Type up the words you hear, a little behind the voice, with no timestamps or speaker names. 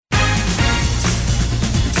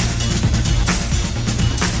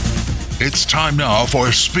It's time now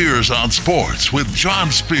for Spears on Sports with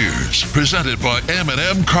John Spears, presented by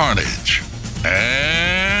M&M Carnage.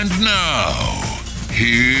 And now,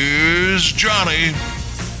 here's Johnny.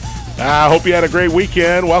 I hope you had a great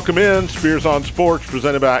weekend. Welcome in, Spears on Sports,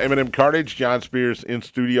 presented by M&M Carnage. John Spears in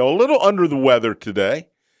studio. A little under the weather today.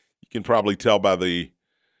 You can probably tell by the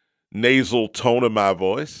nasal tone of my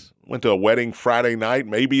voice. Went to a wedding Friday night.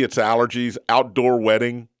 Maybe it's allergies. Outdoor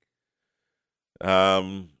wedding.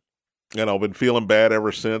 Been feeling bad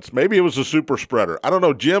ever since. Maybe it was a super spreader. I don't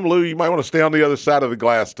know. Jim, Lou, you might want to stay on the other side of the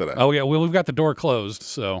glass today. Oh, yeah. Well, we've got the door closed,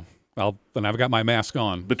 so I've got my mask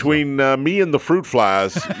on. Between me and the fruit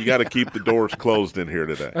flies, you got to keep the doors closed in here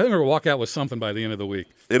today. I think we're going to walk out with something by the end of the week.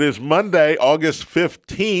 It is Monday, August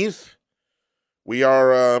 15th. We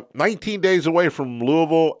are 19 days away from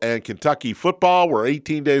Louisville and Kentucky football. We're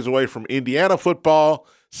 18 days away from Indiana football,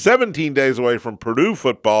 17 days away from Purdue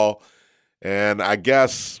football, and I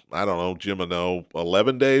guess, I don't know, Jim will know,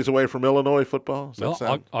 11 days away from Illinois football?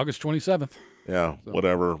 August 27th. Yeah,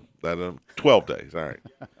 whatever. 12 days. All right.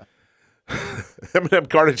 M&M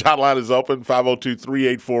Carnage Hotline is open,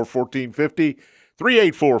 502-384-1450,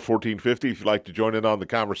 384-1450 if you'd like to join in on the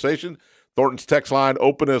conversation. Thornton's text line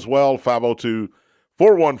open as well,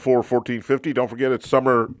 502-414-1450. Don't forget it's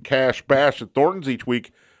Summer Cash Bash at Thornton's. Each week,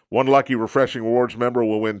 one lucky Refreshing Rewards member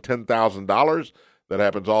will win $10,000. That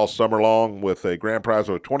happens all summer long with a grand prize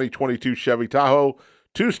of a 2022 Chevy Tahoe.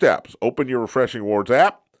 2 steps. Open your Refreshing Rewards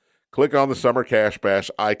app. Click on the Summer Cash Bash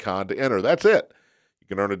icon to enter. That's it. You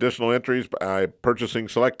can earn additional entries by purchasing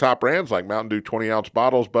select top brands like Mountain Dew 20-ounce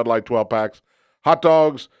bottles, Bud Light 12-packs, hot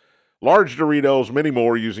dogs, large Doritos, many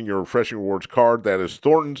more using your Refreshing Rewards card. That is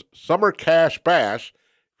Thornton's Summer Cash Bash.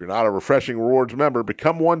 If you're not a Refreshing Rewards member,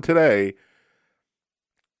 become one today.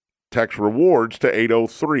 Text REWARDS to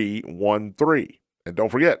 80313. And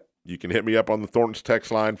don't forget, you can hit me up on the Thornton's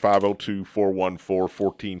text line,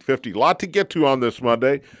 502-414-1450. A lot to get to on this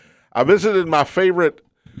Monday. I visited my favorite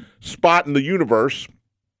spot in the universe,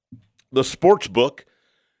 the sports book,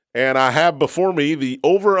 and I have before me the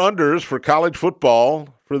over-unders for college football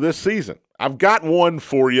for this season. I've got one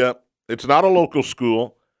for you. It's not a local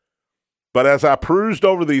school, but as I perused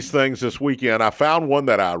over these things this weekend, I found one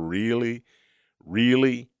that I really,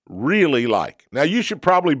 really, really like. Now, you should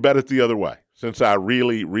probably bet it the other way, since I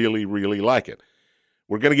really, really, really like it.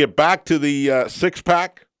 We're going to get back to the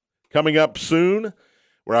six-pack coming up soon,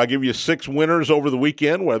 where I'll give you 6 winners over the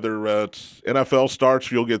weekend. Whether it's NFL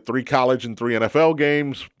starts, you'll get 3 college and 3 NFL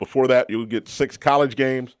games. Before that, you'll get 6 college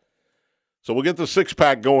games. So we'll get the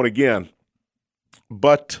six-pack going again.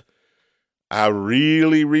 But I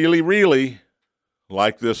really, really, really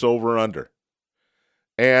like this over-under.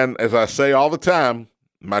 And as I say all the time,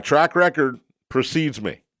 my track record precedes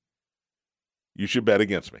me. You should bet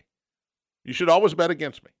against me. You should always bet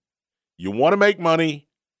against me. You want to make money,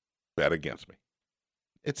 bet against me.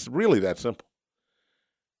 It's really that simple.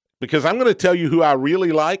 Because I'm going to tell you who I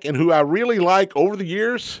really like, and who I really like over the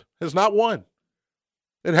years has not won.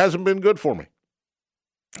 It hasn't been good for me.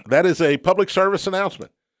 That is a public service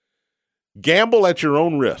announcement. Gamble at your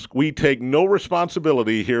own risk. We take no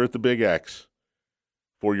responsibility here at the Big X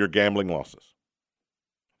for your gambling losses.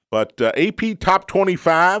 But AP Top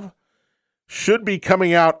 25 should be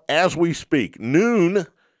coming out as we speak. Noon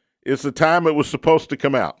is the time it was supposed to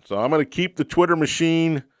come out. So I'm going to keep the Twitter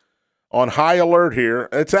machine on high alert here.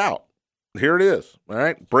 It's out. Here it is. All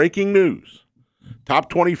right. Breaking news. Top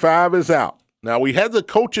 25 is out. Now, we had the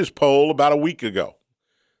coaches poll about a week ago.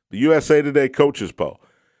 The USA Today coaches poll.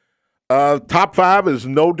 Top 5 is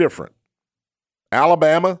no different.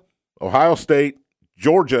 Alabama, Ohio State,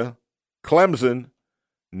 Georgia, Clemson,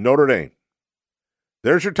 Notre Dame.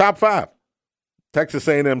 There's your top 5. Texas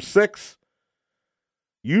A&M 6th.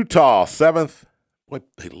 Utah 7th. Boy,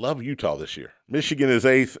 they love Utah this year. Michigan is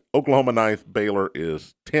 8th. Oklahoma 9th. Baylor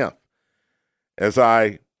is 10th. As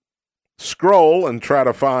I scroll and try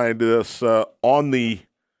to find this on the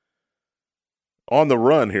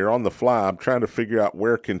run here, on the fly, I'm trying to figure out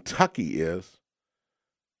where Kentucky is.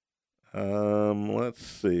 Let's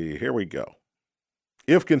see. Here we go.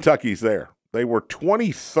 If Kentucky's there. They were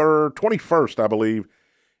 21st, I believe,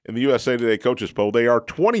 in the USA Today coaches poll. They are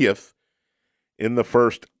 20th in the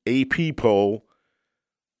first AP poll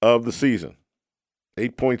of the season.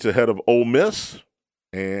 8 points ahead of Ole Miss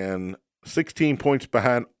and 16 points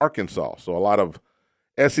behind Arkansas. So a lot of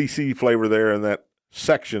SEC flavor there in that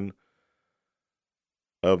section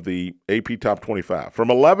of the AP Top 25.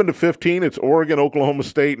 From 11 to 15, it's Oregon, Oklahoma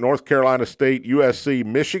State, North Carolina State, USC,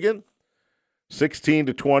 Michigan. 16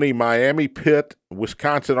 to 20, Miami, Pitt,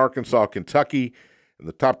 Wisconsin, Arkansas, Kentucky. And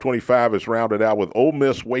the top 25 is rounded out with Ole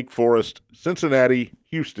Miss, Wake Forest, Cincinnati,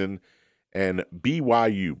 Houston, and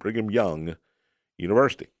BYU, Brigham Young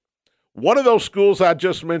University. One of those schools I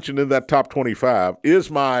just mentioned in that top 25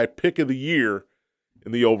 is my pick of the year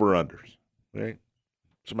in the over-unders. Right?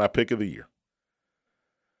 It's my pick of the year.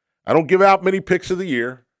 I don't give out many picks of the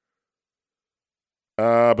year,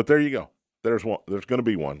 but there you go. There's one. There's going to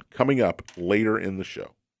be one coming up later in the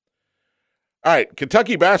show. All right,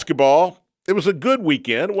 Kentucky basketball. It was a good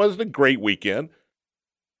weekend. It wasn't a great weekend.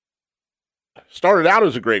 Started out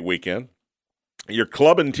as a great weekend. You're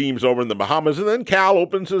clubbing teams over in the Bahamas, and then Cal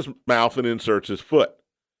opens his mouth and inserts his foot.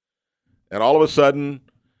 And all of a sudden,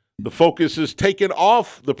 the focus is taken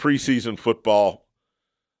off the preseason football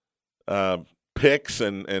picks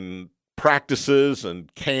and practices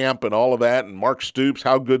and camp and all of that, and Mark Stoops,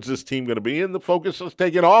 how good's this team going to be? And the focus is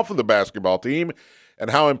taken off of the basketball team and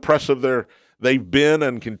how impressive they've been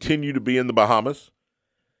and continue to be in the Bahamas.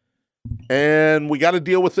 And we got to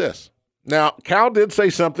deal with this. Now, Cal did say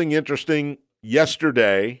something interesting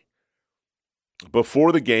yesterday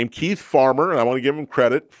before the game. Keith Farmer, and I want to give him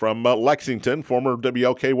credit, from Lexington, former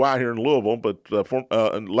WLKY here in Louisville, but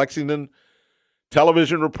Lexington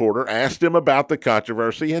television reporter, asked him about the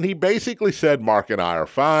controversy, and he basically said, Mark and I are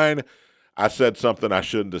fine. I said something I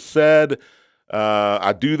shouldn't have said.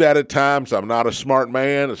 I do that at times. I'm not a smart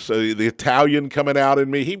man. So the Italian coming out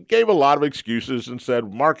in me. He gave a lot of excuses and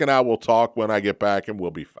said, Mark and I will talk when I get back and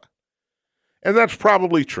we'll be fine. And that's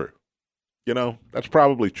probably true. That's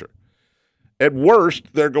probably true. At worst,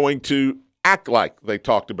 they're going to act like they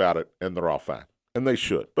talked about it and they're all fine. And they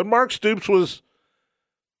should. But Mark Stoops was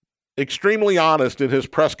extremely honest in his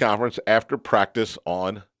press conference after practice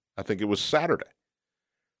on, I think it was Saturday,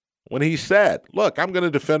 when he said, look, I'm going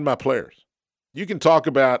to defend my players. You can talk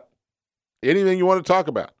about anything you want to talk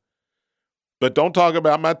about, but don't talk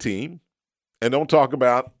about my team and don't talk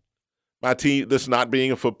about my team, this not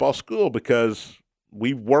being a football school, because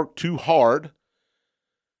we've worked too hard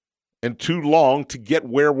and too long to get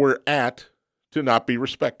where we're at to not be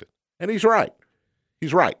respected. And he's right.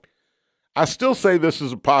 He's right. I still say this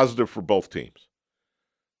is a positive for both teams.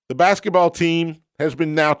 The basketball team has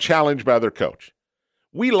been now challenged by their coach.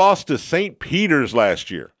 We lost to St. Peter's last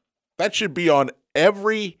year. That should be on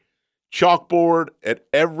every chalkboard at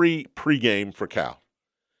every pregame for Cal.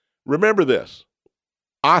 Remember this.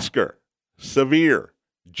 Oscar, Severe,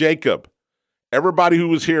 Jacob, everybody who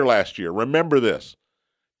was here last year, remember this.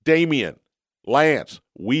 Damian, Lance,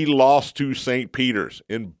 we lost to St. Peter's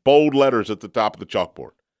in bold letters at the top of the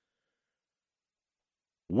chalkboard.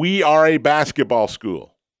 We are a basketball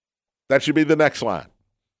school. That should be the next line.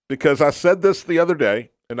 Because I said this the other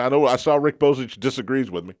day, and I know I saw Rick Bozich disagrees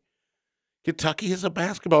with me. Kentucky is a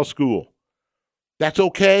basketball school. That's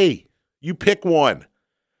okay. You pick one.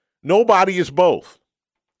 Nobody is both.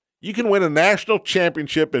 You can win a national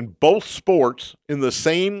championship in both sports in the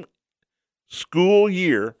same school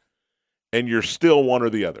year, and you're still one or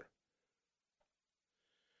the other.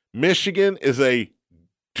 Michigan is a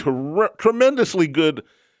tremendously good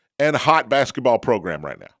and hot basketball program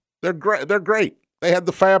right now. They're great. They're great. They had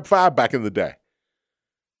the Fab Five back in the day,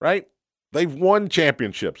 right? They've won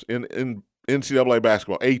championships in NCAA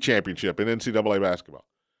basketball, a championship in NCAA basketball.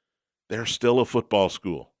 They're still a football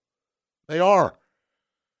school. They are.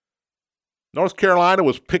 North Carolina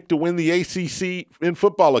was picked to win the ACC in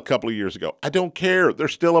football a couple of years ago. I don't care. They're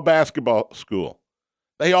still a basketball school.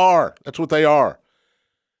 They are. That's what they are.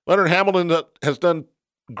 Leonard Hamilton has done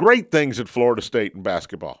great things at Florida State in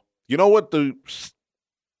basketball. You know what you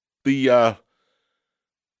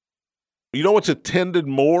know what's attended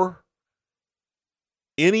more?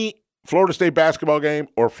 Any Florida State basketball game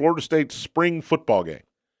or Florida State spring football game?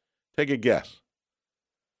 Take a guess.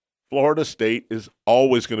 Florida State is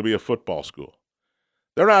always going to be a football school.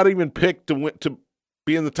 They're not even picked to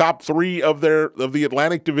be in the top three of the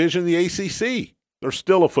Atlantic Division, the ACC. They're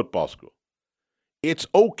still a football school. It's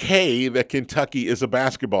okay that Kentucky is a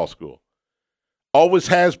basketball school. Always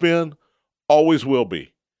has been, always will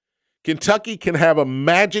be. Kentucky can have a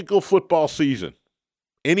magical football season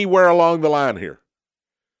anywhere along the line here.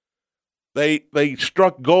 They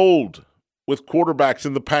struck gold with quarterbacks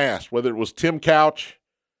in the past, whether it was Tim Couch,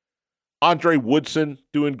 Andre Woodson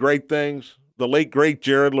doing great things, the late, great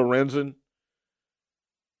Jared Lorenzen,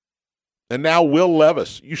 and now Will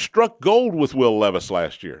Levis. You struck gold with Will Levis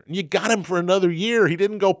last year, and you got him for another year. He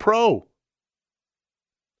didn't go pro.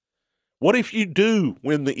 What if you do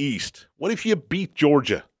win the East? What if you beat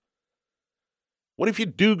Georgia? What if you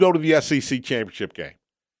do go to the SEC championship game?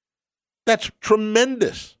 That's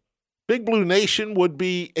tremendous. Big Blue Nation would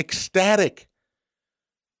be ecstatic.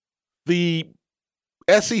 The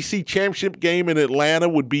SEC championship game in Atlanta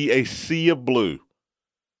would be a sea of blue.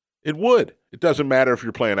 It would. It doesn't matter if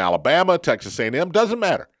you're playing Alabama, Texas A&M, doesn't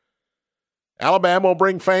matter. Alabama will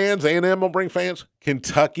bring fans, A&M will bring fans,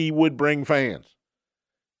 Kentucky would bring fans.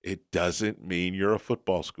 It doesn't mean you're a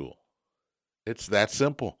football school. It's that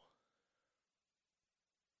simple.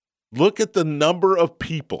 Look at the number of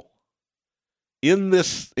people in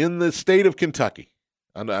the state of Kentucky.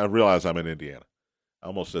 I realize I'm in Indiana. I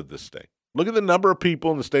almost said this state. Look at the number of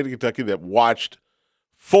people in the state of Kentucky that watched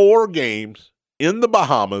 4 games in the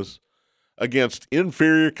Bahamas against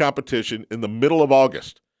inferior competition in the middle of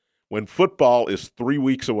August when football is 3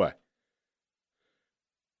 weeks away.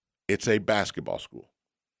 It's a basketball school.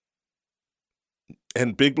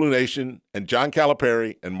 And Big Blue Nation and John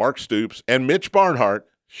Calipari and Mark Stoops and Mitch Barnhart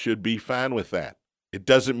should be fine with that. It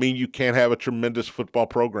doesn't mean you can't have a tremendous football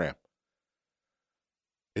program.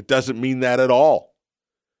 It doesn't mean that at all.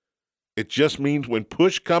 It just means when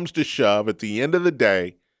push comes to shove, at the end of the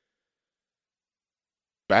day,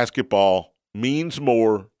 basketball means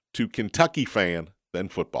more to Kentucky fan than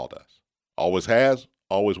football does. Always has,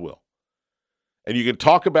 always will. And you can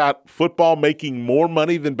talk about football making more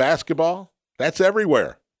money than basketball. That's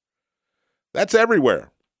everywhere. That's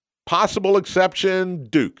everywhere. Possible exception,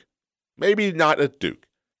 Duke. Maybe not at Duke.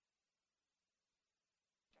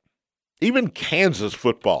 Even Kansas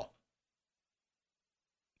football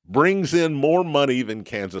brings in more money than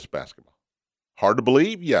Kansas basketball. Hard to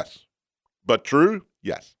believe? Yes. But true?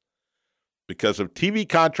 Yes. Because of TV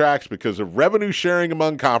contracts, because of revenue sharing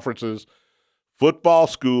among conferences, football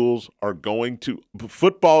is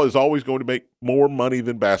always going to make more money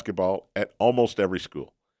than basketball at almost every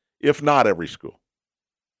school, if not every school.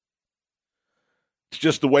 It's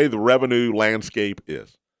just the way the revenue landscape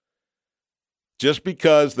is. Just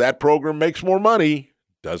because that program makes more money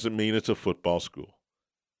doesn't mean it's a football school.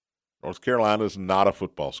 North Carolina is not a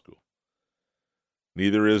football school.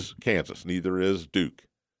 Neither is Kansas. Neither is Duke.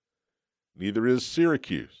 Neither is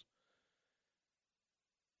Syracuse.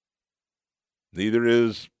 Neither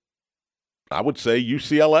is, I would say,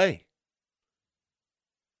 UCLA.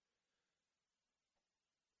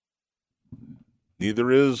 Neither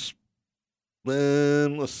is,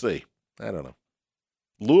 let's see, I don't know,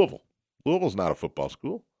 Louisville. Louisville's not a football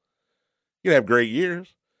school. You can have great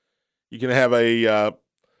years. You can have a,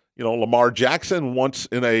 Lamar Jackson, once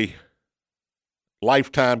in a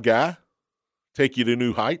lifetime guy, take you to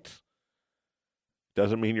new heights.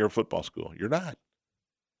 Doesn't mean you're a football school. You're not.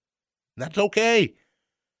 And that's okay.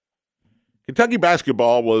 Kentucky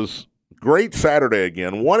basketball was great Saturday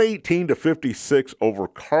again, 118-56 over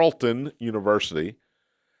Carleton University.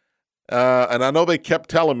 And I know they kept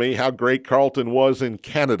telling me how great Carleton was in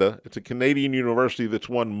Canada. It's a Canadian university that's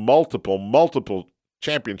won multiple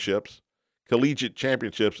championships, collegiate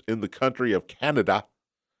championships in the country of Canada.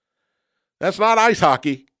 That's not ice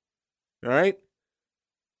hockey, all right?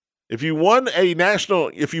 If you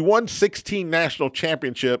won 16 national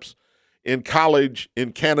championships in college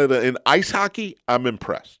in Canada in ice hockey, I'm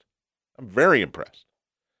impressed. I'm very impressed.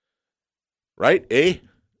 Right, eh?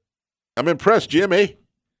 I'm impressed, Jim, eh?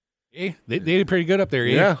 They did pretty good up there.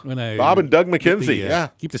 Yeah. Bob and Doug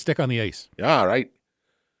McKenzie. Keep the stick on the ice. Yeah, right.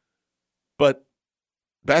 But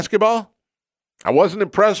basketball, I wasn't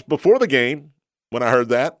impressed before the game when I heard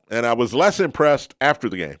that, and I was less impressed after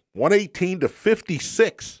the game.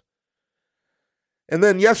 118-56. And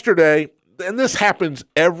then yesterday, and this happens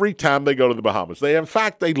every time they go to the Bahamas.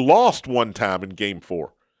 They lost one time in Game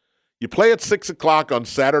 4. You play at 6 o'clock on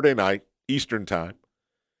Saturday night, Eastern time.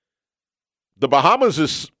 The Bahamas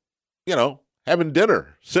is, having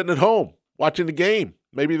dinner, sitting at home, watching the game.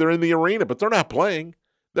 Maybe they're in the arena, but they're not playing.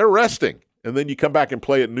 They're resting. And then you come back and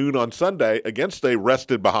play at noon on Sunday against a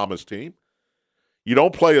rested Bahamas team. You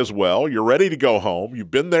don't play as well. You're ready to go home.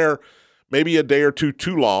 You've been there maybe a day or two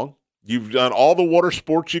too long. You've done all the water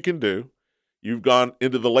sports you can do. You've gone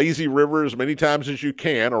into the lazy river as many times as you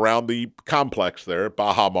can around the complex there at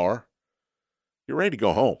Baha Mar. You're ready to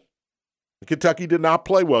go home. Kentucky did not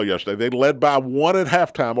play well yesterday. They led by 1 at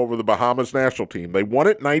halftime over the Bahamas national team. They won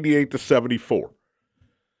it 98-74.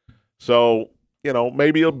 So,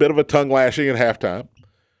 maybe a bit of a tongue lashing at halftime.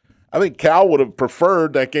 I think Cal would have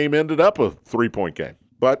preferred that game ended up a 3-point game.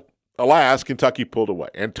 But alas, Kentucky pulled away.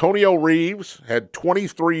 Antonio Reeves had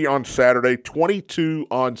 23 on Saturday, 22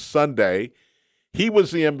 on Sunday. He was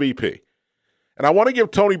the MVP. And I want to give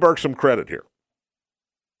Tony Burke some credit here.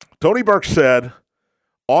 Tony Burke said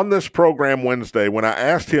on this program Wednesday, when I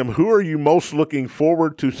asked him, who are you most looking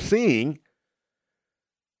forward to seeing?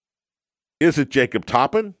 Is it Jacob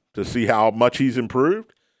Toppin to see how much he's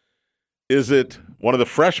improved? Is it one of the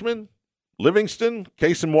freshmen, Livingston,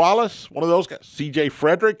 Cason Wallace, one of those guys, C.J.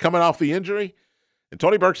 Frederick coming off the injury? And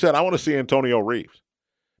Tony Burke said, I want to see Antonio Reeves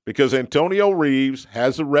because Antonio Reeves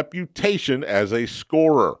has a reputation as a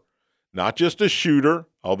scorer, not just a shooter,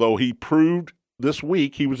 although he proved this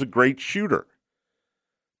week he was a great shooter.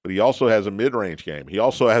 But he also has a mid-range game. He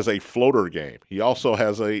also has a floater game. He also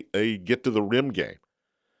has a get-to-the-rim game.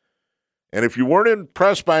 And if you weren't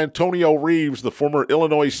impressed by Antonio Reeves, the former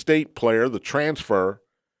Illinois State player, the transfer,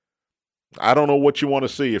 I don't know what you want to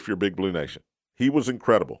see if you're Big Blue Nation. He was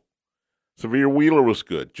incredible. Severe Wheeler was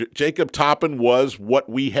good. Jacob Toppin was what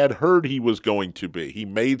we had heard he was going to be. He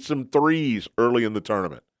made some threes early in the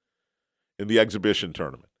tournament, in the exhibition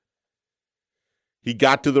tournament. He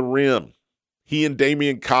got to the rim. He and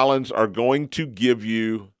Damian Collins are going to give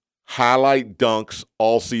you highlight dunks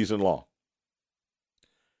all season long.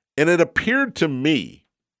 And it appeared to me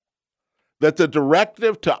that the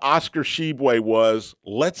directive to Oscar Tshiebwe was,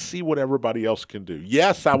 let's see what everybody else can do.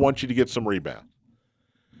 Yes, I want you to get some rebounds.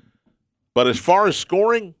 But as far as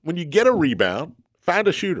scoring, when you get a rebound, find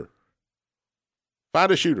a shooter.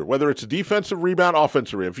 Find a shooter, whether it's a defensive rebound,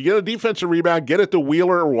 offensive rebound. If you get a defensive rebound, get it to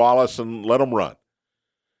Wheeler or Wallace and let them run.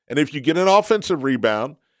 And if you get an offensive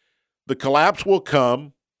rebound, the collapse will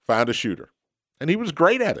come, find a shooter. And he was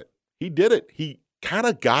great at it. He did it. He kind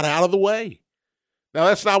of got out of the way. Now,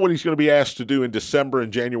 that's not what he's going to be asked to do in December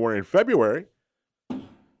and January and February.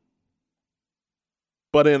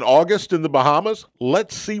 But in August in the Bahamas,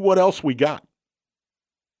 let's see what else we got.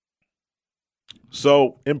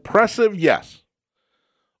 So, impressive, yes.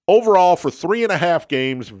 Overall, for 3.5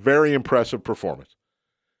 games, very impressive performance.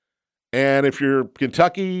 And if you're a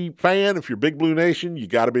Kentucky fan, if you're Big Blue Nation, you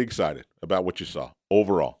got to be excited about what you saw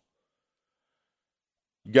overall.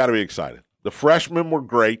 You got to be excited. The freshmen were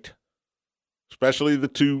great, especially the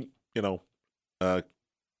two,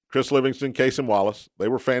 Chris Livingston, Cason Wallace. They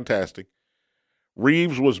were fantastic.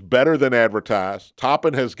 Reeves was better than advertised.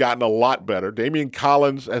 Toppin has gotten a lot better. Damian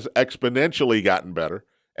Collins has exponentially gotten better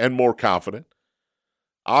and more confident.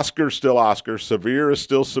 Oscar's still Oscar. Severe is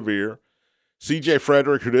still Severe. C.J.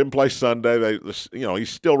 Frederick, who didn't play Sunday, he's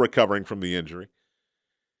still recovering from the injury.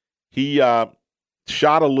 He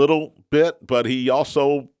shot a little bit, but he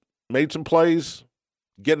also made some plays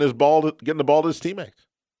getting the ball to his teammates.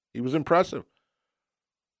 He was impressive.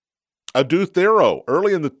 Adu Thero,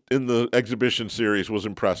 early in the exhibition series, was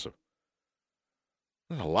impressive.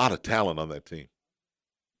 There's a lot of talent on that team.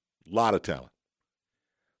 A lot of talent.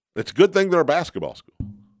 It's a good thing they're a basketball school.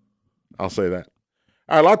 I'll say that.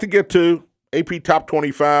 All right, a lot to get to. AP Top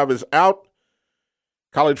 25 is out.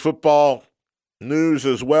 College football news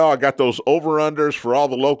as well. I got those over-unders for all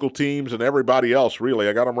the local teams and everybody else, really.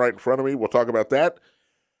 I got them right in front of me. We'll talk about that.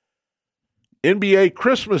 NBA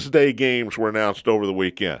Christmas Day games were announced over the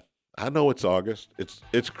weekend. I know it's August.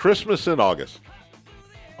 It's Christmas in August.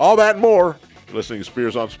 All that and more. You're listening to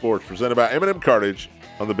Spears on Sports, presented by M&M Cartage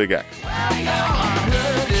on the Big X.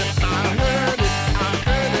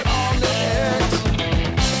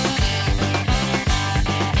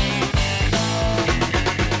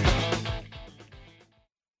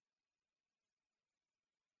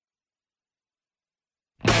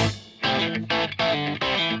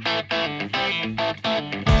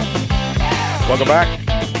 Welcome back.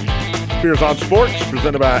 Spears on Sports,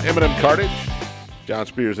 presented by M&M Cartage. John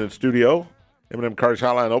Spears in studio. M&M Cartage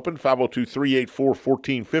hotline open,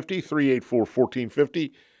 502-384-1450, 384-1450.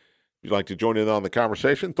 If you'd like to join in on the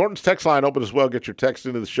conversation. Thornton's text line open as well. Get your text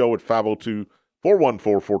into the show at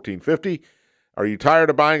 502-414-1450. Are you tired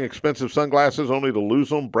of buying expensive sunglasses only to lose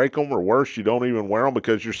them, break them, or worse, you don't even wear them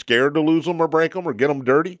because you're scared to lose them or break them or get them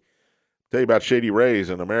dirty? I'll tell you about Shady Rays,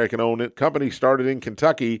 an American-owned company started in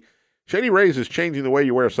Kentucky. Shady Rays is changing the way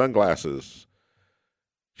you wear sunglasses.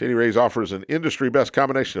 Shady Rays offers an industry-best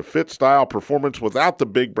combination of fit, style, performance without the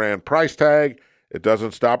big brand price tag. It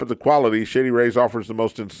doesn't stop at the quality. Shady Rays offers the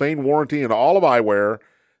most insane warranty in all of eyewear.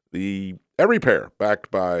 Every pair backed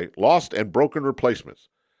by lost and broken replacements.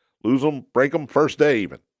 Lose them, break them, first day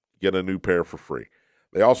even. Get a new pair for free.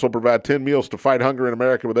 They also provide 10 meals to fight hunger in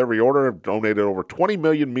America with every order. Have donated over 20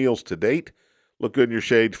 million meals to date. Look good in your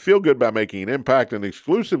shade. Feel good by making an impact. And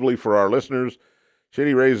exclusively for our listeners,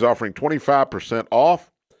 Shady Rays is offering 25%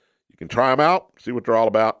 off. You can try them out, see what they're all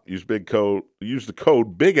about. Use the code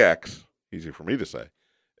BIGX, easy for me to say,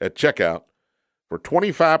 at checkout for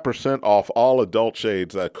 25% off all adult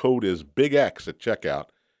shades. That code is BIGX at checkout,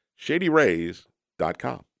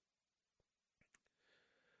 ShadyRays.com.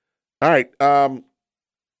 All right,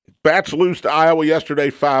 Bats lose to Iowa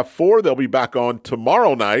yesterday 5-4. They'll be back home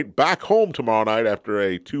tomorrow night after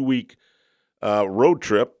a 2-week road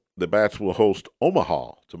trip. The Bats will host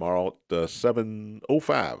Omaha tomorrow at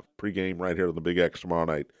 7:05. Pregame right here on the Big X tomorrow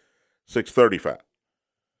night, 6:35.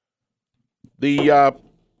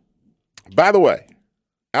 By the way,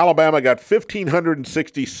 Alabama got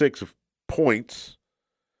 1,566 points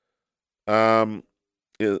to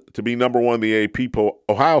be number one in the AP poll.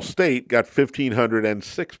 Ohio State got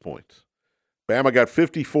 1,506 points. Bama got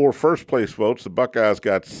 54 first-place votes. The Buckeyes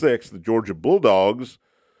got 6. The Georgia Bulldogs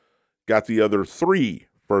got the other 3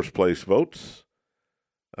 first-place votes.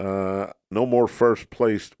 No more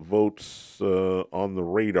first-place votes on the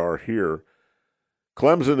radar here.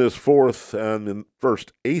 Clemson is 4th and the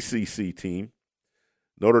first ACC team.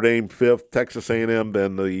 Notre Dame 5th, Texas A&M,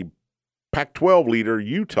 then the Pac-12 leader,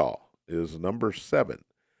 Utah, is number 7.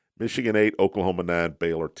 Michigan 8, Oklahoma 9,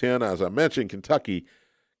 Baylor 10. As I mentioned, Kentucky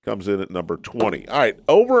comes in at number 20. All right,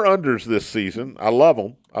 over-unders this season. I love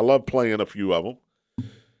them. I love playing a few of them.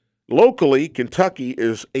 Locally, Kentucky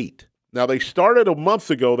is 8. Now, they started a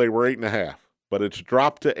month ago, they were 8.5, but it's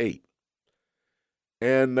dropped to 8.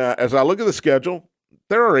 And as I look at the schedule,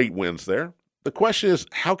 there are 8 wins there. The question is,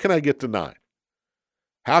 how can I get to 9?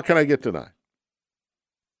 How can I get to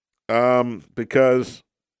 9? Because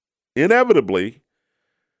inevitably,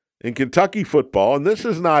 in Kentucky football, and this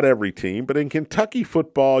is not every team, but in Kentucky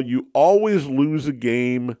football, you always lose a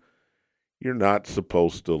game you're not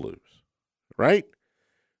supposed to lose, right?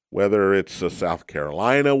 Whether it's a South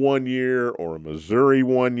Carolina one year or a Missouri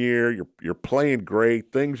one year, you're playing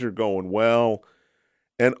great, things are going well,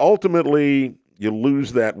 and ultimately you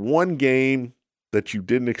lose that one game that you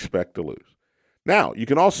didn't expect to lose. Now, you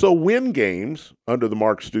can also win games under the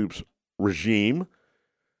Mark Stoops regime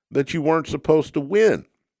that you weren't supposed to win.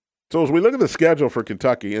 So as we look at the schedule for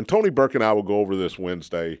Kentucky, and Tony Burke and I will go over this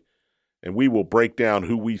Wednesday, and we will break down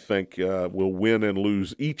who we think will win and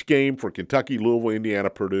lose each game for Kentucky, Louisville, Indiana,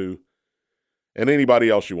 Purdue, and anybody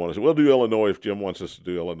else you want us to. We'll do Illinois if Jim wants us to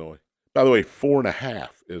do Illinois. By the way, 4.5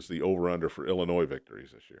 is the over-under for Illinois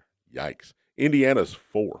victories this year. Yikes. Indiana's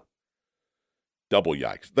 4. Double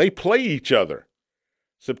yikes. They play each other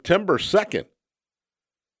September 2nd.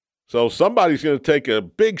 So somebody's going to take a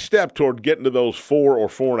big step toward getting to those 4 or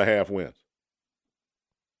 4.5 wins.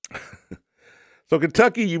 So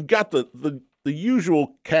Kentucky, you've got the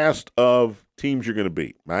usual cast of teams you're going to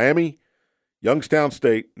beat. Miami, Youngstown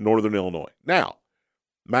State, Northern Illinois. Now,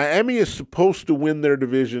 Miami is supposed to win their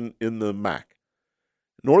division in the MAC.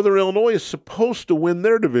 Northern Illinois is supposed to win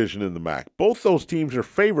their division in the MAC. Both those teams are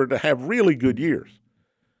favored to have really good years.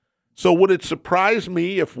 So would it surprise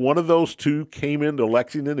me if one of those two came into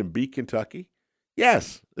Lexington and beat Kentucky?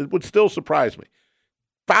 Yes, it would still surprise me.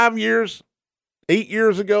 5 years, 8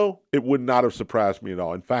 years ago, it would not have surprised me at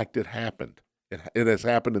all. In fact, it happened. It has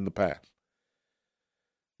happened in the past.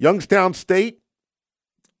 Youngstown State,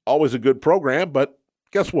 always a good program, but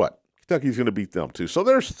guess what? Kentucky's going to beat them too. So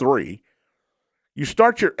there's 3. You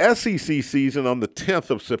start your SEC season on the 10th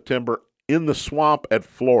of September in the Swamp at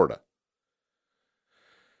Florida.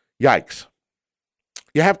 Yikes.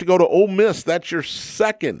 You have to go to Ole Miss. That's your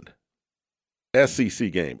second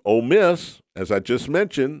SEC game. Ole Miss, as I just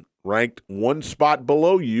mentioned, ranked 1 spot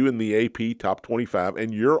below you in the AP Top 25,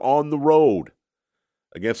 and you're on the road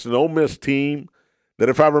against an Ole Miss team that,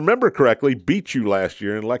 if I remember correctly, beat you last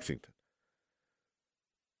year in Lexington.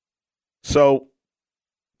 So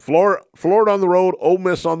Florida on the road, Ole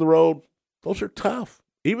Miss on the road, those are tough.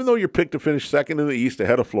 Even though you're picked to finish second in the East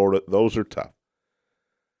ahead of Florida, those are tough.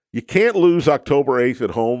 You can't lose October 8th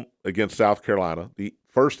at home against South Carolina, the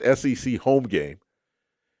first SEC home game.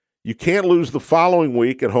 You can't lose the following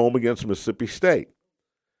week at home against Mississippi State.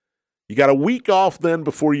 You got a week off then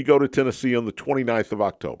before you go to Tennessee on the 29th of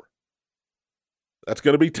October. That's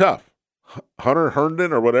going to be tough. Hunter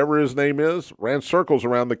Herndon, or whatever his name is, ran circles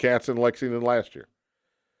around the Cats in Lexington last year.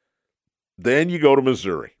 Then you go to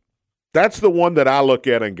Missouri. That's the one that I look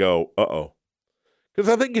at and go, uh-oh. Because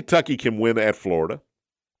I think Kentucky can win at Florida.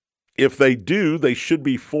 If they do, they should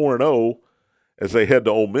be 4-0 as they head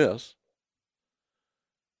to Ole Miss.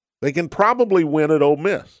 They can probably win at Ole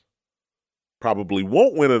Miss. Probably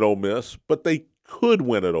won't win at Ole Miss, but they could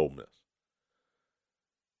win at Ole Miss.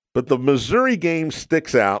 But the Missouri game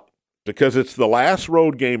sticks out because it's the last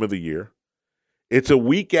road game of the year. It's a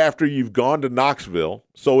week after you've gone to Knoxville.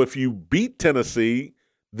 So if you beat Tennessee,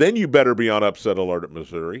 then you better be on upset alert at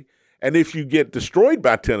Missouri. And if you get destroyed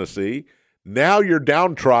by Tennessee, now you're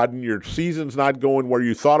downtrodden, your season's not going where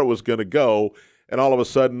you thought it was going to go, and all of a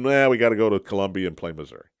sudden, we got to go to Columbia and play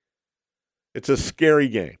Missouri. It's a scary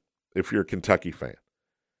game if you're a Kentucky fan.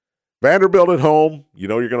 Vanderbilt at home, you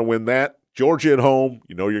know you're going to win that. Georgia at home,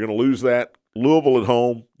 you know you're going to lose that. Louisville at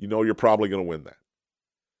home, you know you're probably going to win that.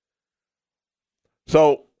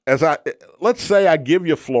 So let's say I give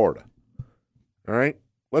you Florida, all right?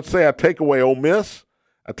 Let's say I take away Ole Miss,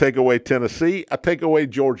 I take away Tennessee, I take away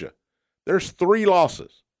Georgia. There's 3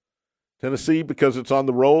 losses Tennessee because it's on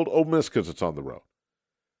the road, Ole Miss because it's on the road.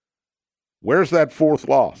 Where's that fourth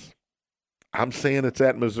loss? I'm saying it's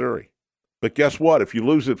at Missouri. But guess what? If you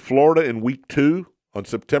lose at Florida in week 2 on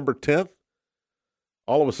September 10th,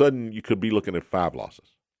 all of a sudden you could be looking at 5 losses.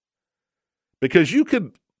 Because you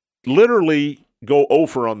could literally go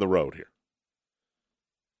over on the road here.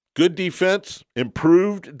 Good defense,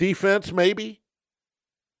 improved defense maybe.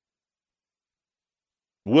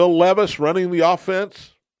 Will Levis running the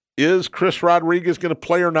offense. Is Chris Rodriguez going to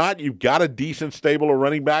play or not? You've got a decent stable of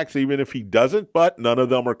running backs, even if he doesn't, but none of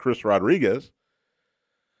them are Chris Rodriguez.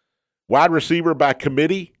 Wide receiver by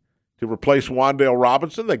committee to replace Wan'Dale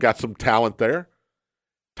Robinson. They got some talent there.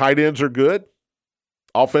 Tight ends are good.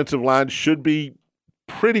 Offensive line should be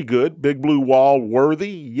pretty good. Big blue wall worthy?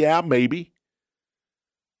 Yeah, maybe.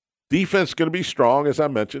 Defense is going to be strong, as I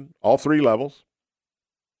mentioned, all 3 levels.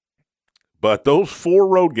 But those 4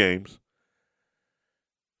 road games,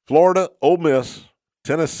 Florida, Ole Miss,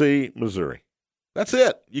 Tennessee, Missouri. That's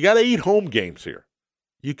it. You got 8 home games here.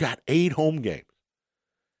 You got 8 home games.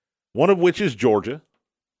 One of which is Georgia,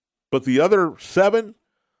 but the other 7,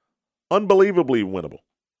 unbelievably winnable.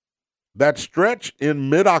 That stretch in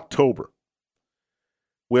mid-October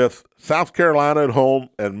with South Carolina at home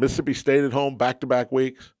and Mississippi State at home back-to-back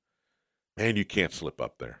weeks, man, you can't slip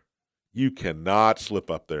up there. You cannot slip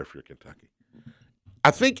up there if you're Kentucky.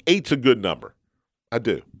 I think 8's a good number. I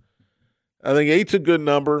do. I think 8's a good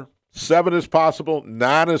number. 7 is possible.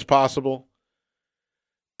 9 is possible.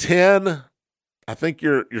 10, I think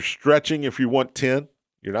you're stretching if you want 10.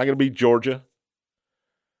 You're not going to beat Georgia.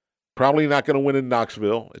 Probably not going to win in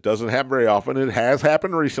Knoxville. It doesn't happen very often. It has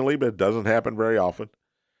happened recently, but it doesn't happen very often.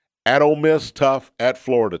 At Ole Miss, tough. At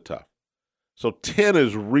Florida, tough. So 10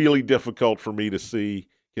 is really difficult for me to see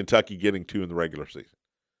Kentucky getting to in the regular season.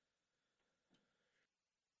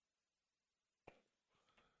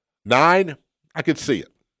 9, I could see it.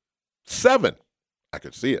 7, I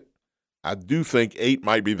could see it. I do think 8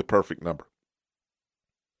 might be the perfect number.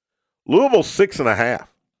 Louisville 6.5.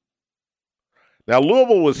 Now,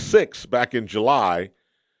 Louisville was 6 back in July.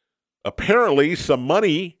 Apparently, some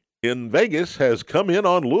money in Vegas has come in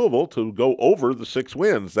on Louisville to go over the 6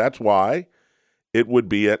 wins. That's why it would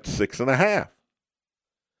be at 6.5.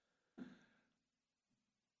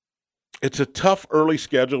 It's a tough early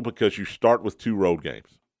schedule because you start with 2 road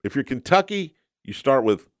games. If you're Kentucky, you start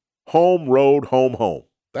with home, road, home, home.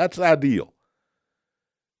 That's ideal.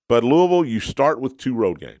 But Louisville, you start with 2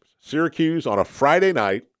 road games. Syracuse on a Friday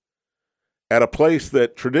night at a place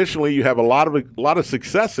that traditionally you have a lot of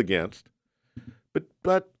success against,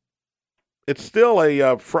 but it's still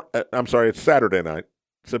it's Saturday night,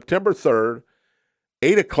 September 3rd,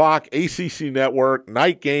 8 o'clock, ACC Network,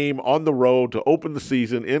 night game on the road to open the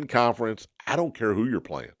season in conference. I don't care who you're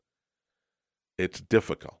playing. It's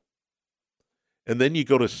difficult. And then you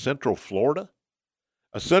go to Central Florida,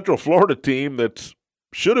 a Central Florida team that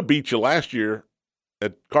should have beat you last year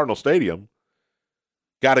at Cardinal Stadium.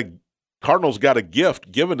 Cardinals got a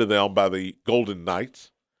gift given to them by the Golden Knights.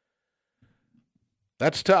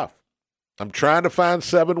 That's tough. I'm trying to find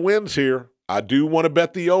 7 wins here. I do want to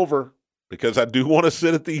bet the over because I do want to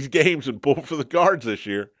sit at these games and pull for the Cards this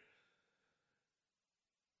year.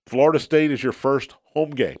 Florida State is your first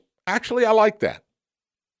home game. Actually, I like that.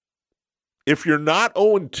 If you're not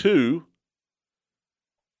 0-2,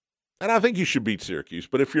 and I think you should beat Syracuse,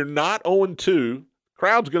 but if you're not 0-2,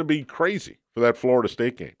 crowd's going to be crazy for that Florida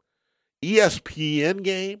State game. ESPN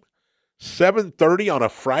game, 7:30 on a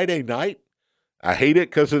Friday night. I hate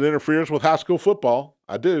it because it interferes with high school football.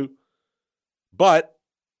 I do. But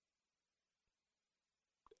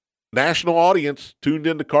national audience tuned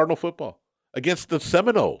into Cardinal football against the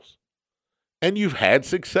Seminoles. And you've had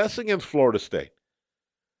success against Florida State.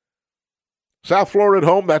 South Florida at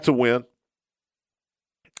home, that's a win.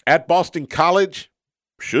 At Boston College,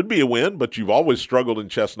 should be a win, but you've always struggled in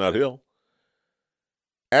Chestnut Hill.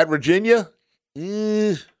 At Virginia,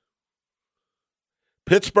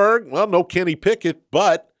 Pittsburgh, well, no Kenny Pickett,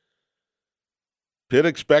 but Pitt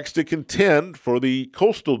expects to contend for the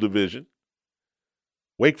Coastal Division.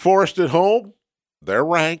 Wake Forest at home, they're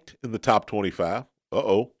ranked in the top 25.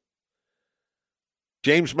 Uh-oh.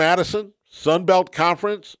 James Madison, Sun Belt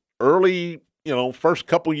Conference, early, first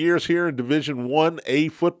couple years here in Division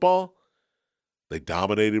 1A football, they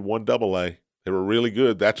dominated 1AA. They were really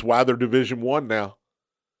good. That's why they're Division 1 now.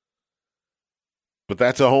 But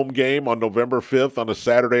that's a home game on November 5th on a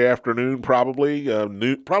Saturday afternoon, probably a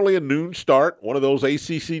noon start, one of those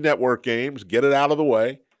ACC Network games. Get it out of the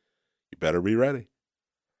way. You better be ready.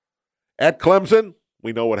 At Clemson,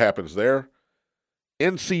 we know what happens there.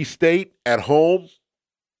 NC State at home.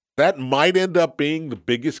 that might end up being the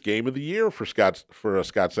biggest game of the year for Scott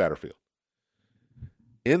Satterfield.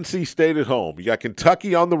 NC State at home. You got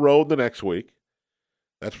Kentucky on the road the next week.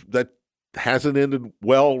 That hasn't ended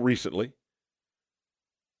well recently.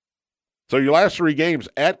 So your last 3 games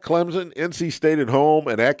at Clemson, NC State at home,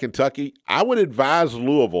 and at Kentucky, I would advise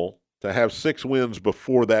Louisville to have 6 wins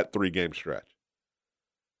before that 3-game stretch.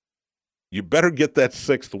 You better get that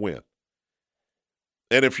 6th win.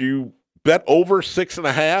 And if you bet over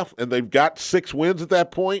 6.5 and they've got 6 wins at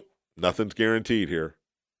that point, nothing's guaranteed here.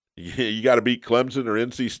 You got to beat Clemson or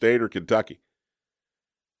NC State or Kentucky.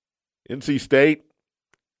 NC State,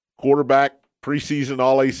 quarterback, preseason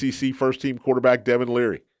All-ACC first-team quarterback Devin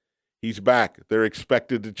Leary. He's back. They're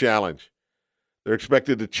expected to challenge. They're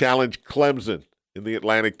expected to challenge Clemson in the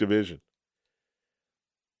Atlantic Division.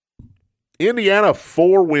 Indiana,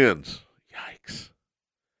 4 wins. Yikes.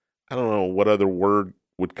 I don't know what other word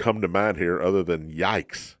would come to mind here other than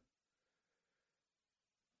yikes.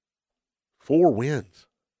 4 wins.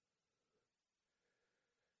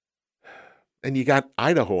 And you got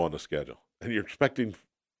Idaho on the schedule, and you're expecting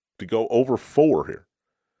to go over 4 here.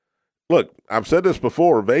 Look, I've said this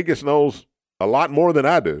before. Vegas knows a lot more than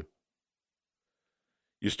I do.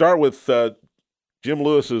 You start with Jim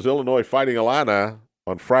Lewis's Illinois Fighting Illini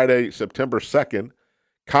on Friday, September 2nd.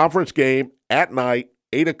 Conference game at night,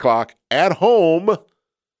 8 o'clock, at home.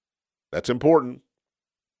 That's important.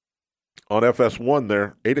 On FS1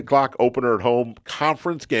 there, 8 o'clock opener at home,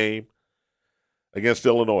 conference game against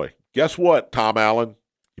Illinois. Guess what, Tom Allen?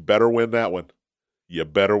 You better win that one. You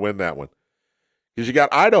better win that one. Because you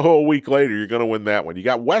got Idaho a week later, you're going to win that one. You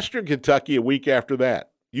got Western Kentucky a week after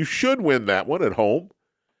that. You should win that one at home.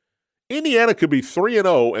 Indiana could be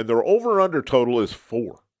 3-0, and their over-under total is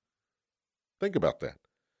 4. Think about that.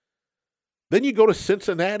 Then you go to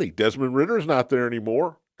Cincinnati. Desmond Ritter's not there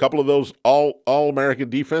anymore. A couple of those all-American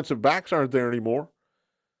defensive backs aren't there anymore.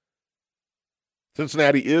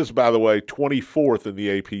 Cincinnati is, by the way, 24th in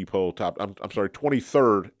the AP poll.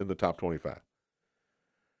 23rd in the top 25.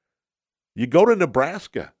 You go to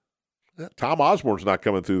Nebraska. Tom Osborne's not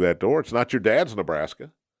coming through that door. It's not your dad's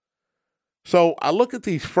Nebraska. So I look at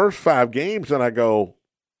these first 5 games and I go,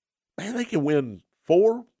 man, they can win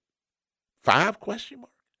 4, 5, question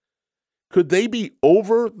mark. Could they be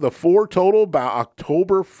over the 4 total by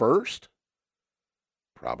October 1st?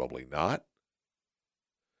 Probably not.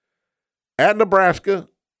 At Nebraska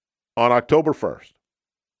on October 1st.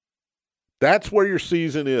 That's where your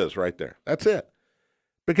season is right there. That's it.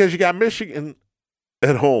 Because you got Michigan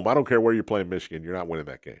at home. I don't care where you're playing Michigan. You're not winning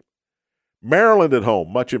that game. Maryland at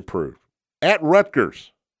home, much improved. At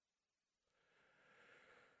Rutgers.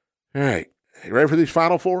 All right. You ready for these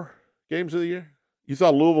Final 4 games of the year? You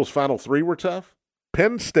thought Louisville's Final 3 were tough?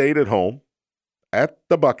 Penn State at home. At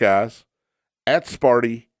the Buckeyes. At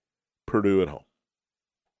Sparty. Purdue at home.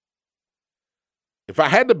 If I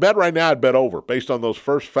had to bet right now, I'd bet over based on those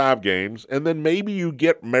first 5 games, and then maybe you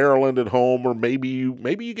get Maryland at home, or maybe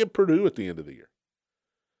you get Purdue at the end of the year.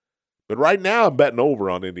 But right now, I'm betting over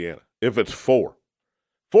on Indiana. If it's 4,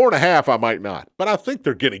 4.5, I might not, but I think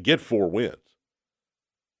they're going to get 4 wins.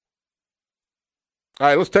 All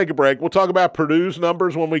right, let's take a break. We'll talk about Purdue's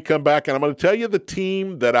numbers when we come back, and I'm going to tell you the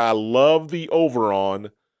team that I love the over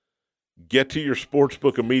on. Get to your sports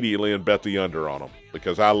book immediately and bet the under on them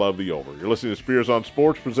because I love the over. You're listening to Spears on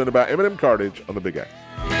Sports, presented by M&M Cartage on the Big X.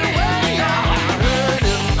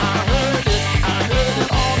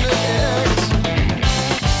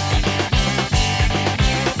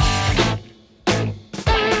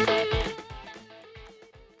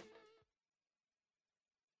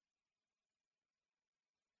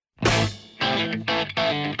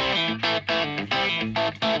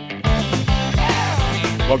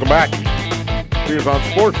 Welcome back. Spears on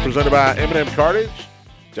Sports, presented by M&M Cartage.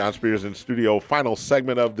 John Spears in studio, final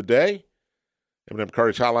segment of the day. M&M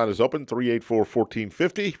Cartage hotline is open,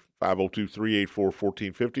 384-1450,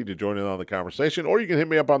 502-384-1450 to join in on the conversation. Or you can hit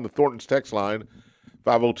me up on the Thornton's text line,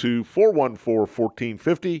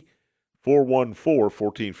 502-414-1450,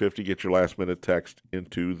 414-1450. Get your last-minute text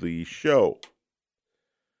into the show.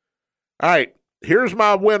 All right, here's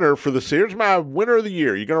my winner for this. Here's my winner of the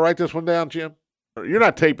year. You going to write this one down, Jim? You're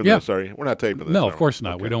not taping this, are you? We're not taping this. No, of course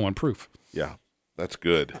not. Okay. We don't want proof. Yeah, that's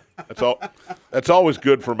good. That's always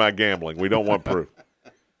good for my gambling. We don't want proof.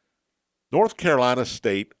 North Carolina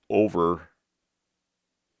State over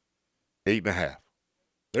 8.5.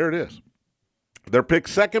 There it is. They're picked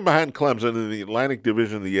second behind Clemson in the Atlantic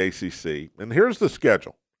Division of the ACC. And here's the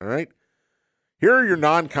schedule, all right? Here are your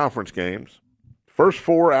non-conference games. First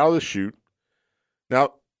 4 out of the chute.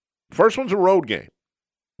 Now, first one's a road game,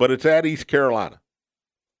 but it's at East Carolina.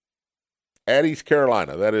 at East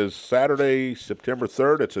Carolina. That is Saturday, September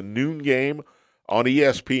 3rd. It's a noon game on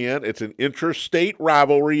ESPN. It's an interstate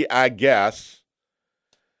rivalry, I guess.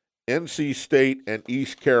 NC State and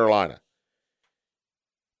East Carolina.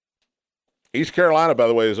 East Carolina, by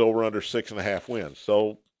the way, is over under 6.5 wins.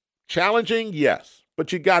 So challenging, yes.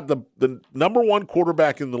 But you got the number one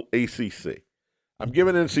quarterback in the ACC. I'm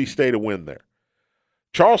giving NC State a win there.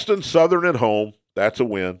 Charleston Southern at home. That's a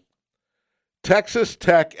win. Texas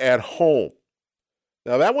Tech at home.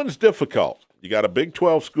 Now, that one's difficult. You got a Big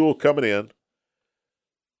 12 school coming in,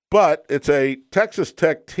 but it's a Texas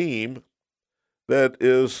Tech team that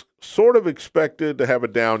is sort of expected to have a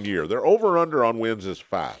down year. Their over-under on wins is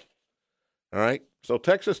 5. All right? So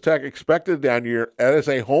Texas Tech expected a down year. That is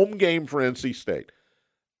a home game for NC State.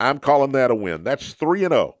 I'm calling that a win. That's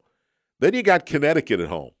 3-0. Then you got Connecticut at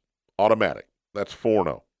home. Automatic. That's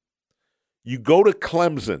 4-0. You go to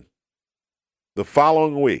Clemson the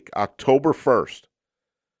following week, October 1st.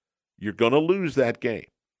 You're going to lose that game.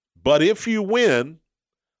 But if you win,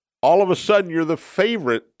 all of a sudden you're the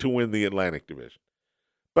favorite to win the Atlantic Division.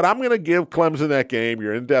 But I'm going to give Clemson that game.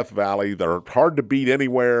 You're in Death Valley. They're hard to beat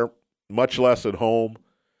anywhere, much less at home,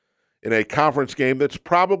 in a conference game that's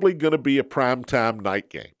probably going to be a primetime night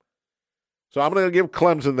game. So I'm going to give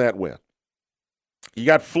Clemson that win. You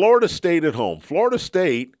got Florida State at home. Florida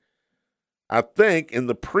State, I think, in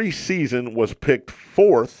the preseason was picked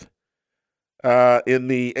 4th in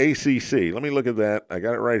the ACC. Let me look at that. I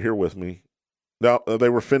got it right here with me. No, they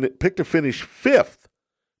were picked to finish 5th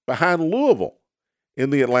behind Louisville in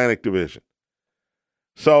the Atlantic Division.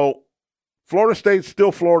 So Florida State's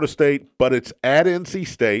still Florida State, but it's at NC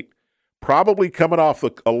State, probably coming off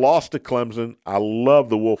a loss to Clemson. I love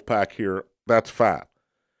the Wolfpack here. That's 5.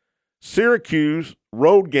 Syracuse,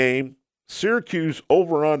 road game. Syracuse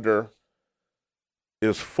over-under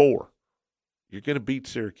is 4. You're going to beat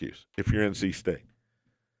Syracuse if you're NC State.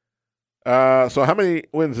 So how many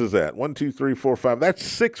wins is that? 1, 2, 3, 4, 5. That's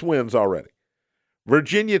 6 wins already.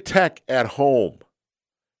 Virginia Tech at home.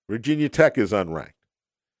 Virginia Tech is unranked.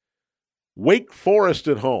 Wake Forest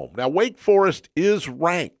at home. Now, Wake Forest is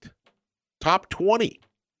ranked top 20.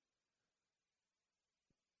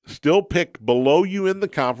 Still picked below you in the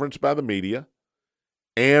conference by the media,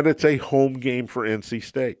 and it's a home game for NC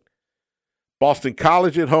State. Boston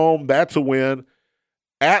College at home, that's a win.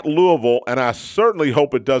 At Louisville, and I certainly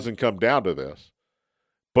hope it doesn't come down to this,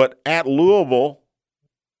 but at Louisville,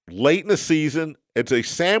 late in the season, it's a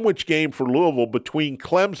sandwich game for Louisville between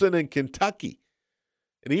Clemson and Kentucky.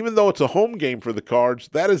 And even though it's a home game for the Cards,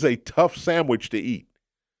 that is a tough sandwich to eat.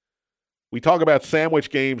 We talk about sandwich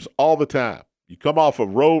games all the time. You come off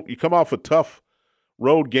a tough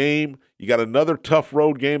road game, you got another tough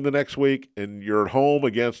road game the next week, and you're at home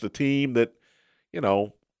against a team that,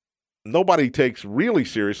 nobody takes really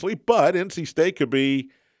seriously, but NC State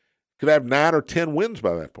could have 9 or 10 wins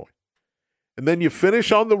by that point. And then you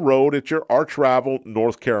finish on the road at your arch rival,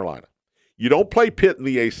 North Carolina. You don't play Pitt in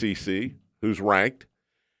the ACC, who's ranked.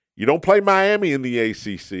 You don't play Miami in the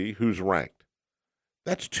ACC, who's ranked.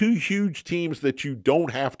 That's 2 huge teams that you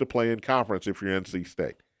don't have to play in conference if you're NC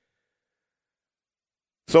State.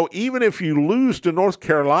 So even if you lose to North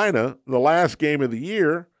Carolina the last game of the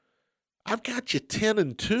year, I've got you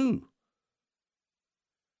 10-2.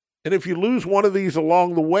 And if you lose one of these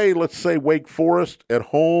along the way, let's say Wake Forest at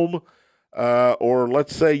home, or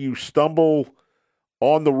let's say you stumble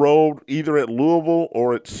on the road either at Louisville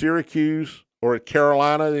or at Syracuse or at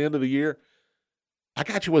Carolina at the end of the year, I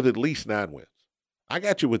got you with at least 9 wins. I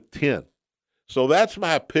got you with 10. So that's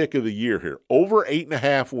my pick of the year here. Over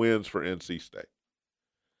 8.5 wins for NC State.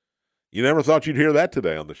 You never thought you'd hear that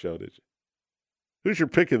today on the show, did you? Who's your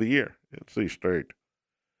pick of the year? NC State.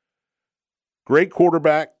 Great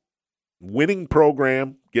quarterback, winning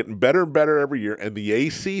program, getting better and better every year, and the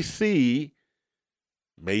ACC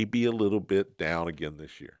may be a little bit down again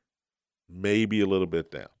this year. Maybe a little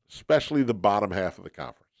bit down, especially the bottom half of the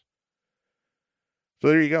conference. So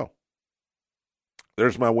there you go.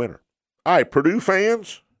 There's my winner. All right, Purdue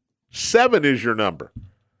fans, 7 is your number.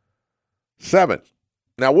 7.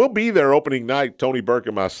 Now, we'll be there opening night, Tony Burke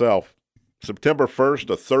and myself, September 1st,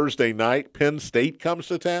 a Thursday night. Penn State comes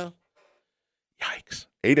to town. Yikes.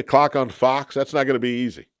 8 o'clock on Fox. That's not going to be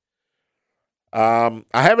easy. I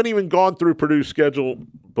haven't even gone through Purdue's schedule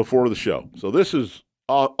before the show. So this is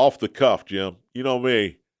off the cuff, Jim. You know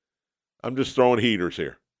me. I'm just throwing heaters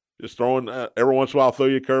here. Just throwing, every once in a while I'll throw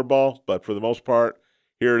you a curveball, but for the most part,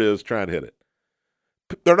 here it is, try and hit it.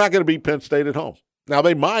 They're not going to beat Penn State at home. Now,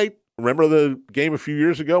 they might. Remember the game a few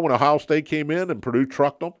years ago when Ohio State came in and Purdue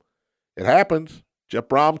trucked them? It happens. Jeff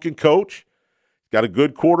Brom can coach. Got a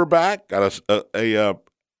good quarterback. Got a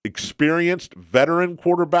experienced veteran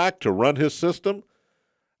quarterback to run his system.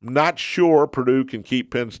 I'm not sure Purdue can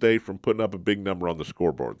keep Penn State from putting up a big number on the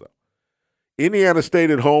scoreboard, though. Indiana State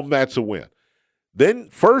at home, that's a win. Then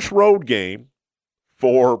first road game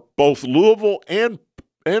for both Louisville and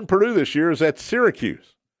Purdue this year is at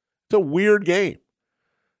Syracuse. It's a weird game.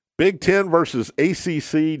 Big Ten versus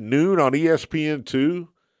ACC, noon on ESPN2.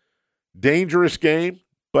 Dangerous game,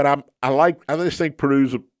 but I just think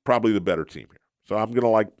Purdue's probably the better team here. So I'm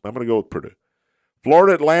gonna go with Purdue.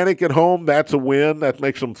 Florida Atlantic at home, that's a win. That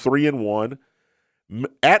makes them 3-1.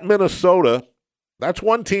 At Minnesota, that's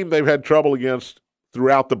one team they've had trouble against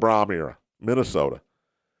throughout the Brom era. Minnesota.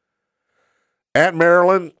 At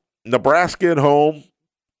Maryland, Nebraska at home.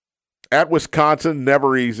 At Wisconsin,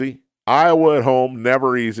 never easy. Iowa at home,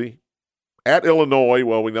 never easy. At Illinois,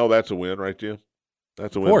 well, we know that's a win, right, Jim?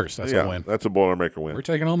 That's a win. Of course, that's a win. That's a Boilermaker win. We're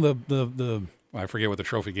taking home the I forget what the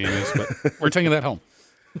trophy game is, but we're taking that home.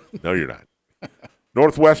 No, you're not.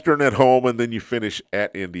 Northwestern at home, and then you finish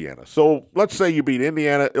at Indiana. So let's say you beat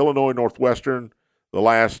Indiana, Illinois, Northwestern the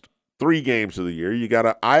last 3 games of the year. You got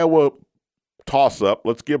an Iowa toss-up.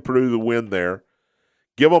 Let's give Purdue the win there.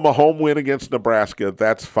 Give them a home win against Nebraska.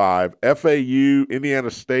 That's 5. FAU, Indiana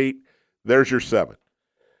State, there's your 7.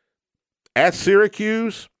 At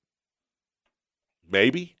Syracuse,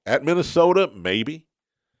 maybe. At Minnesota, maybe.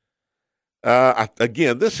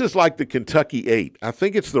 Again, this is like the Kentucky 8. I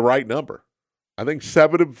think it's the right number. I think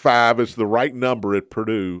 7-5 is the right number at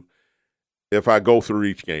Purdue if I go through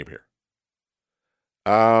each game here.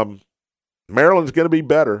 Maryland's going to be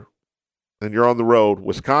better, and you're on the road.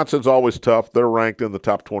 Wisconsin's always tough. They're ranked in the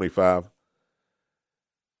top 25.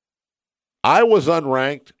 Iowa's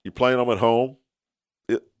unranked. You're playing them at home.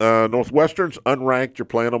 Northwestern's unranked. You're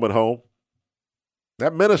playing them at home.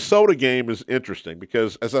 That Minnesota game is interesting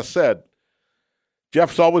because, as I said,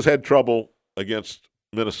 Jeff's always had trouble against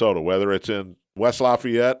Minnesota, whether it's in West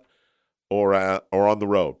Lafayette or on the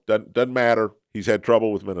road. Doesn't matter. He's had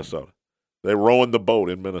trouble with Minnesota. They're rowing the boat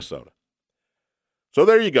in Minnesota. So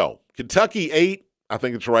there you go. Kentucky 8, I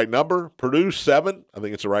think it's the right number. Purdue 7, I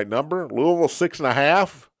think it's the right number. Louisville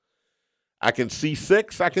 6.5. I can see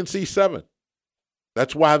 6. I can see 7.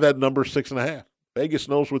 That's why that number is 6.5. Vegas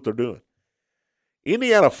knows what they're doing.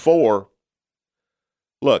 Indiana 4.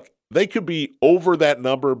 Look, they could be over that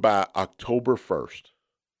number by October 1st.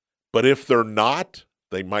 But if they're not,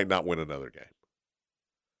 they might not win another game.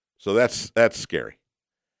 So that's scary.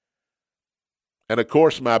 And, of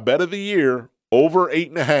course, my bet of the year, over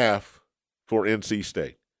 8.5 for NC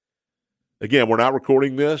State. Again, we're not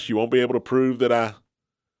recording this. You won't be able to prove that I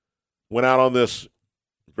went out on this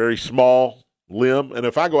very small limb. And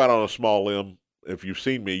if I go out on a small limb, if you've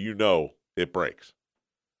seen me, you know it breaks.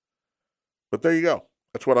 But there you go.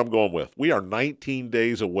 That's what I'm going with. We are 19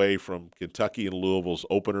 days away from Kentucky and Louisville's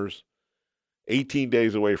openers, 18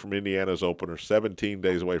 days away from Indiana's opener, 17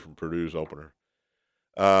 days away from Purdue's opener.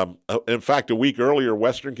 In fact, a week earlier,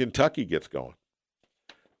 Western Kentucky gets going.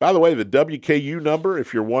 By the way, the WKU number,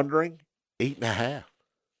 if you're wondering, 8.5.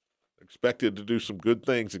 Expected to do some good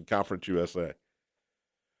things in Conference USA.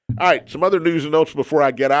 All right, some other news and notes before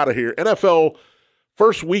I get out of here. NFL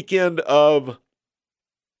first weekend of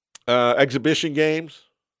exhibition games,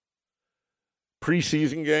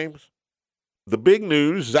 preseason games. The big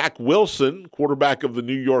news, Zach Wilson, quarterback of the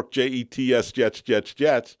New York Jets,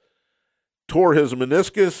 tore his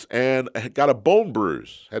meniscus and got a bone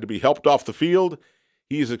bruise. Had to be helped off the field.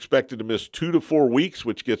 He is expected to miss 2 to 4 weeks,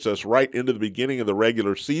 which gets us right into the beginning of the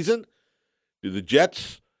regular season. Do the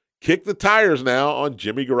Jets kick the tires now on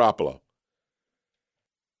Jimmy Garoppolo?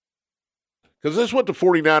 Because this is what the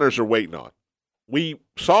 49ers are waiting on. We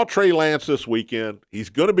saw Trey Lance this weekend. He's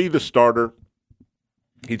going to be the starter.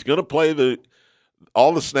 He's going to play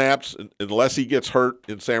all the snaps unless he gets hurt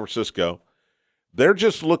in San Francisco. They're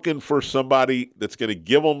just looking for somebody that's going to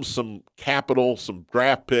give them some capital, some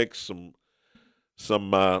draft picks, some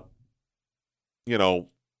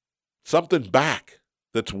something back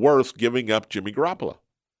that's worth giving up Jimmy Garoppolo.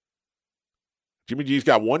 Jimmy G's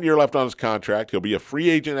got 1 year left on his contract. He'll be a free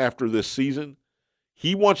agent after this season.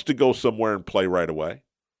 He wants to go somewhere and play right away.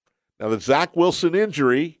 Now, the Zach Wilson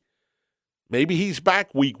injury, maybe he's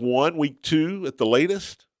back week 1, week 2 at the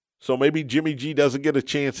latest. So maybe Jimmy G doesn't get a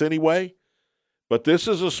chance anyway. But this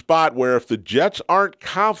is a spot where if the Jets aren't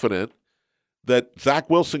confident that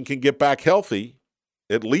Zach Wilson can get back healthy,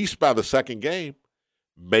 at least by the second game,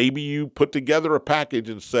 maybe you put together a package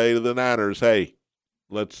and say to the Niners, hey,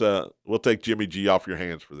 we'll take Jimmy G off your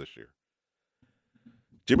hands for this year.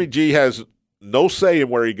 Jimmy G has no say in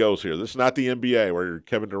where he goes here. This is not the NBA where you're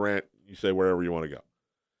Kevin Durant, you say wherever you want to go.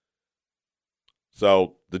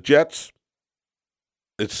 So the Jets,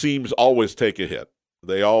 it seems, always take a hit.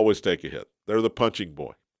 They always take a hit. They're the punching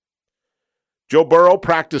boy. Joe Burrow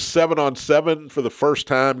practiced 7-on-7 for the first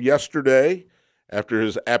time yesterday after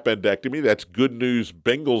his appendectomy. That's good news,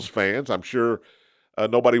 Bengals fans. I'm sure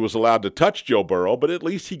nobody was allowed to touch Joe Burrow, but at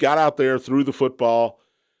least he got out there, threw the football,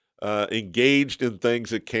 engaged in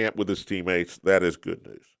things at camp with his teammates. That is good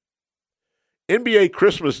news. NBA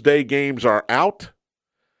Christmas Day games are out,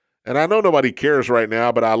 and I know nobody cares right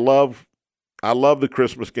now, but I love the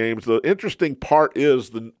Christmas games. The interesting part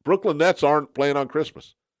is the Brooklyn Nets aren't playing on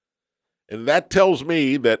Christmas. And that tells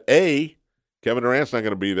me that A, Kevin Durant's not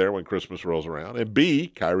going to be there when Christmas rolls around, and B,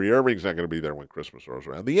 Kyrie Irving's not going to be there when Christmas rolls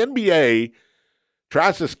around. The NBA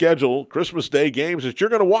tries to schedule Christmas Day games that you're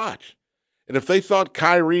going to watch. And if they thought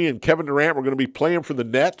Kyrie and Kevin Durant were going to be playing for the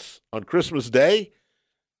Nets on Christmas Day,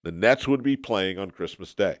 the Nets would be playing on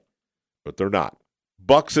Christmas Day. But they're not.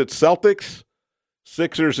 Bucks at Celtics,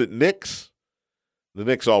 Sixers at Knicks. The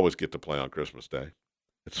Knicks always get to play on Christmas Day.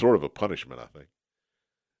 It's sort of a punishment, I think.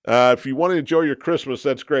 If you want to enjoy your Christmas,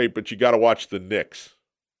 that's great, but you got to watch the Knicks.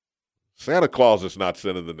 Santa Claus is not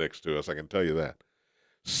sending the Knicks to us, I can tell you that.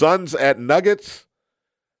 Suns at Nuggets,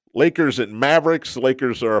 Lakers at Mavericks. The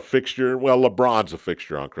Lakers are a fixture. Well, LeBron's a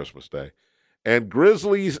fixture on Christmas Day. And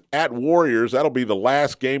Grizzlies at Warriors. That'll be the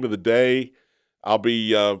last game of the day. I'll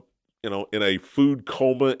be, in a food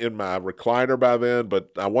coma in my recliner by then, but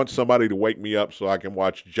I want somebody to wake me up so I can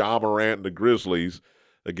watch Ja Morant and the Grizzlies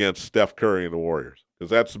against Steph Curry and the Warriors,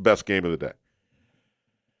 because that's the best game of the day.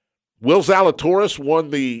 Will Zalatoris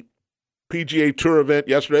won the PGA Tour event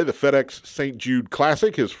yesterday, the FedEx St. Jude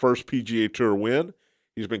Classic, his first PGA Tour win.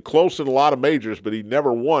 He's been close in a lot of majors, but he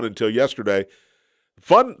never won until yesterday.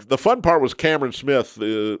 The fun part was Cameron Smith,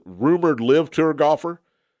 the rumored LIV Tour golfer.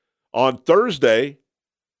 On Thursday,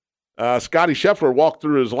 Scotty Scheffler walked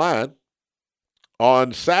through his line.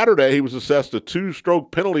 On Saturday, he was assessed a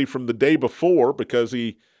 2-stroke penalty from the day before because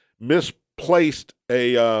he misplaced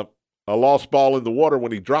a lost ball in the water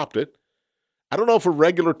when he dropped it. I don't know if a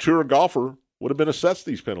regular tour golfer would have been assessed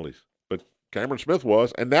these penalties, but Cameron Smith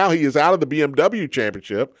was. And now he is out of the BMW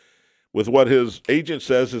Championship with what his agent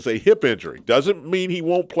says is a hip injury. Doesn't mean he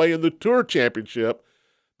won't play in the Tour Championship,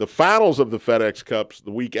 the finals of the FedEx Cups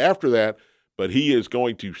the week after that, but he is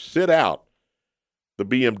going to sit out the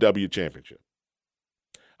BMW Championship.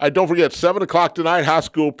 Don't forget, 7 o'clock tonight, high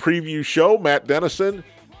school preview show. Matt Dennison,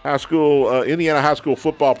 Indiana high school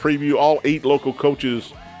football preview. All 8 local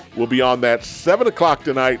coaches will be on that 7 o'clock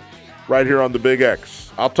tonight right here on the Big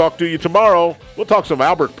X. I'll talk to you tomorrow. We'll talk some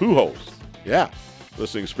Albert Pujols. Yeah,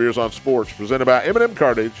 listening to Spears on Sports, presented by M&M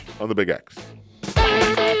Cartage on the Big X.